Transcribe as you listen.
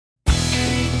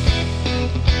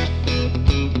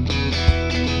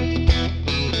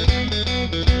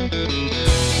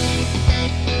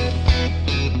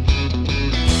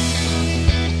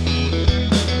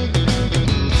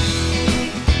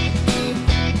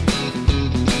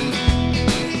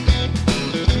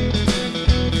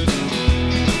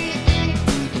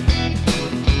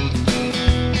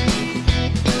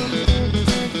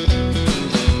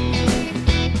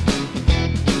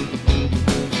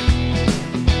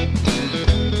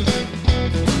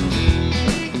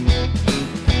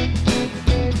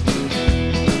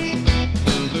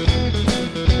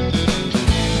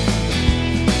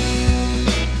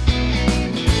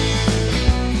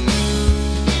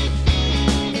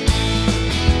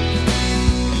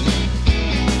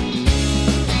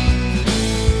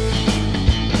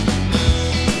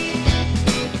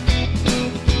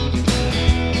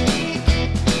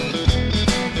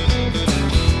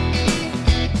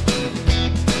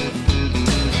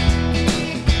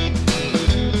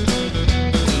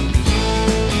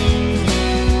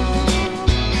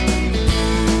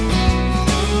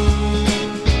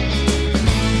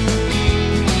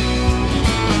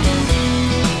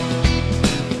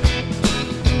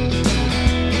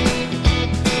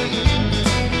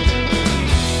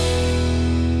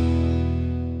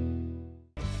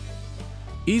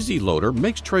Easy Loader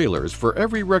makes trailers for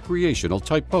every recreational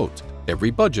type boat,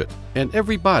 every budget, and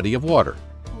every body of water.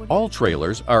 All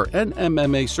trailers are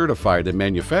NMMA certified and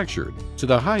manufactured to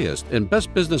the highest and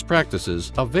best business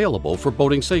practices available for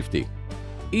boating safety.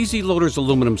 Easy Loader's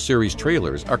aluminum series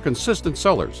trailers are consistent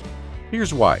sellers.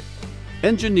 Here's why.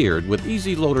 Engineered with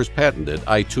Easy Loader's patented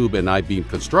I-tube and I-beam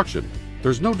construction,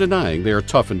 there's no denying they are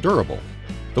tough and durable.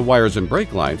 The wires and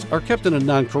brake lines are kept in a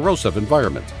non-corrosive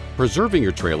environment, preserving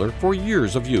your trailer for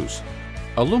years of use.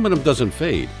 Aluminum doesn't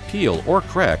fade, peel, or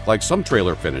crack like some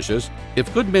trailer finishes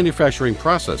if good manufacturing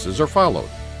processes are followed,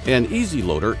 and Easy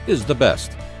Loader is the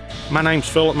best. My name's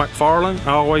Philip McFarland.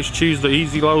 I always choose the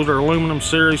Easy Loader aluminum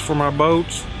series for my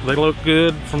boats. They look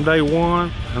good from day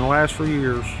one and last for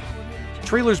years.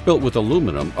 Trailers built with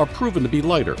aluminum are proven to be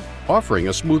lighter, offering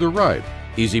a smoother ride,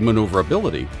 easy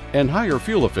maneuverability, and higher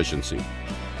fuel efficiency.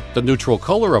 The neutral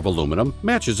color of aluminum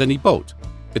matches any boat.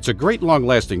 It's a great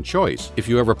long-lasting choice if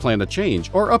you ever plan to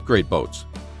change or upgrade boats.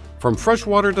 From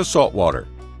freshwater to saltwater,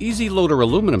 Easy Loader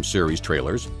aluminum series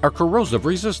trailers are corrosive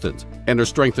resistant, and their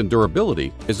strength and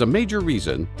durability is a major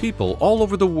reason people all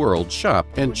over the world shop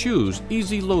and choose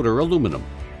Easy Loader aluminum.